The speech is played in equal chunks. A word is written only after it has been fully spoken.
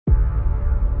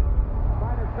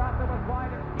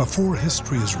Before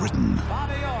history is written,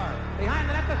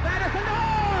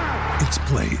 it's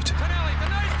played.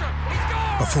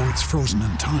 Before it's frozen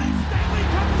in time,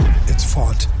 it's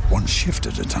fought one shift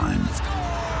at a time.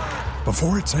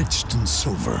 Before it's etched in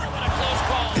silver,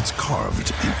 it's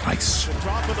carved in ice.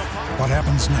 What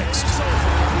happens next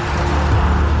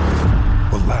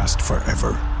will last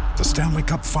forever. The Stanley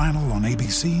Cup Final on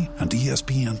ABC and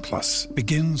ESPN Plus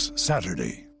begins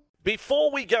Saturday.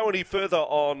 Before we go any further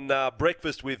on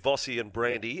Breakfast with Vossi and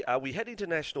Brandy, we had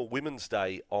International Women's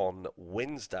Day on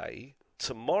Wednesday.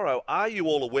 Tomorrow, are you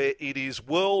all aware, it is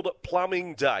World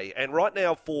Plumbing Day. And right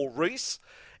now for Reece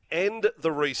and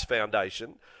the Reece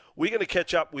Foundation, we're going to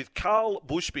catch up with Carl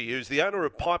Bushby, who's the owner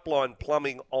of Pipeline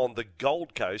Plumbing on the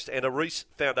Gold Coast and a Reece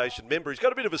Foundation member. He's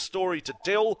got a bit of a story to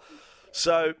tell.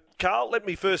 So, Carl, let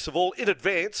me first of all, in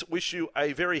advance, wish you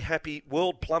a very happy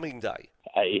World Plumbing Day.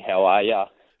 Hey, how are you?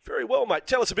 Very well, mate.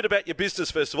 Tell us a bit about your business,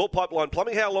 first of all, Pipeline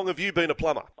Plumbing. How long have you been a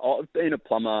plumber? I've been a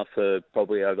plumber for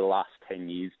probably over the last 10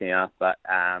 years now, but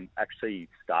actually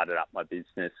started up my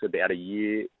business about a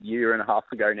year and a half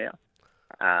ago now.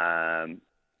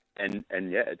 And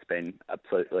yeah, it's been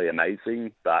absolutely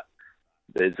amazing, but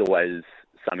there's always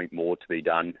something more to be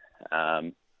done.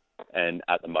 And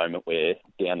at the moment, we're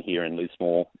down here in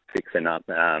Lismore fixing up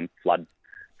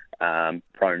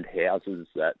flood-prone houses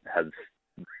that have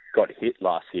got hit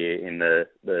last year in the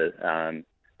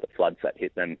floods that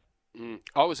hit them.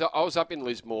 I was up in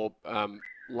Lismore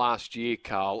last year,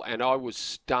 Carl, and I was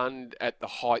stunned at the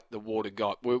height the water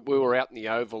got. We were out in the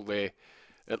oval there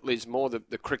at Lismore,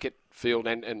 the cricket field,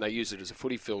 and they use it as a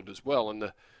footy field as well.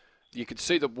 And you could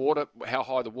see the water, how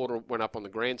high the water went up on the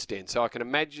grandstand. So I can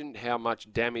imagine how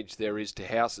much damage there is to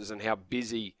houses and how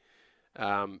busy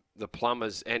the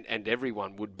plumbers and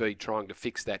everyone would be trying to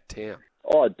fix that town.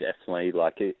 Oh, definitely.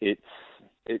 Like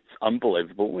it's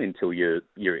unbelievable until you're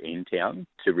in town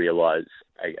to realise.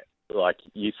 Like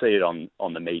you see it on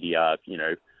the media, you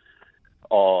know,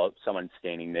 someone's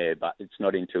standing there, but it's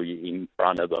not until you're in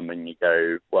front of them and you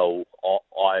go, well,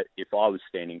 if I was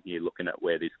standing here looking at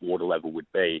where this water level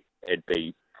would be, it'd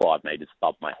be 5 metres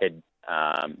above my head.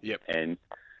 Yep. And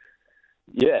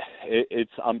yeah,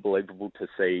 it's unbelievable to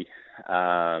see.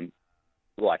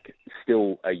 Like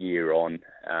still a year on,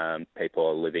 people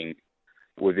are living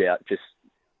without just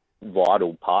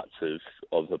vital parts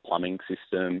of the plumbing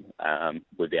system,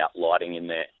 without lighting in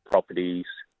their properties,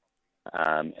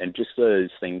 and just those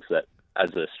things that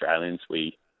as Australians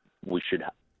we should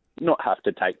not have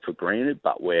to take for granted,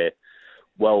 but we're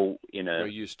we're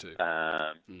used to.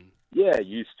 Yeah,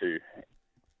 used to.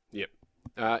 Yep.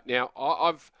 Now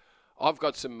I've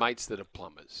got some mates that are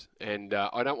plumbers, and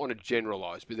I don't want to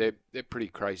generalise, but they're pretty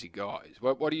crazy guys.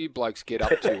 What do you blokes get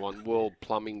up to on World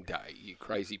Plumbing Day, you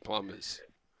crazy plumbers?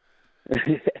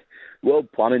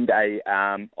 World Plumbing Day,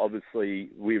 obviously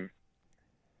we're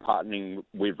partnering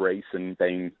with Reece and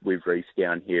being with Reece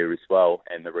down here as well,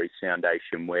 and the Reece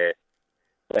Foundation, we're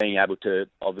being able to,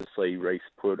 obviously Reece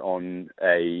put on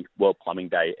a World Plumbing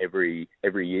Day every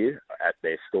year at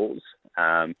their stores.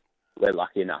 We're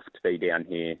lucky enough to be down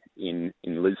here in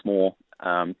Lismore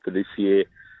for this year.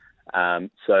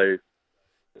 So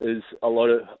there's a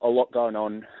lot going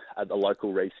on at the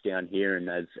local Reece down here, and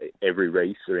as every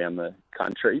Reece around the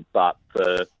country. But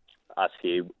for us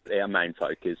here, our main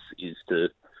focus is to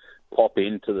pop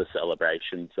into the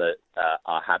celebrations that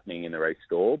are happening in the Reece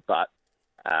store, but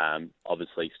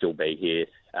obviously still be here,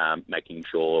 making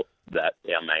sure that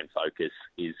our main focus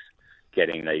is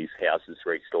getting these houses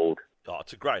restored. Oh,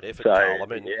 it's a great effort, Carl. I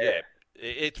mean, yeah,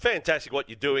 it's fantastic what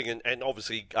you're doing, and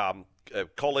obviously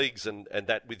colleagues and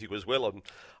that with you as well, and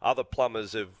other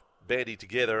plumbers have bandied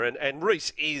together, and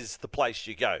Reece is the place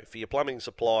you go for your plumbing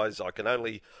supplies. I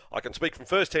can speak from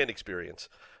first-hand experience.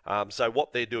 So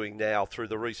what they're doing now through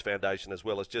the Reece Foundation as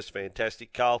well is just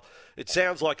fantastic. Carl, it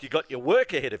sounds like you got your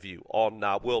work ahead of you on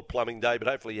World Plumbing Day, but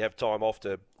hopefully you have time off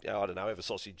to, I don't know, have a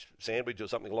sausage sandwich or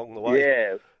something along the way.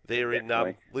 Yeah, there in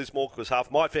Lismore, because half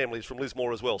my family is from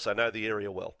Lismore as well, so I know the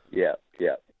area well. Yeah.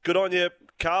 Good on you,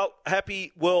 Carl.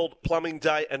 Happy World Plumbing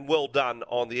Day, and well done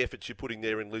on the efforts you're putting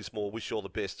there in Lismore. Wish you all the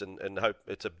best, and hope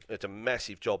it's a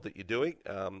massive job that you're doing,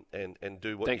 and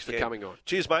do what Thanks you for can. coming on.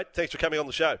 Cheers, mate. Thanks for coming on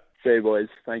the show. See you, boys.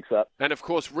 Thanks up. And of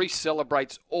course, Reece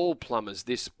celebrates all plumbers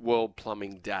this World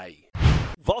Plumbing Day.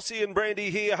 Vossi and Brandy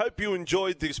here. Hope you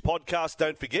enjoyed this podcast.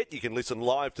 Don't forget, you can listen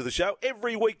live to the show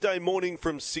every weekday morning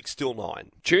from 6 till 9.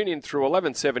 Tune in through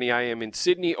 11:70 a.m. in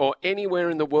Sydney or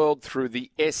anywhere in the world through the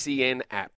SEN app.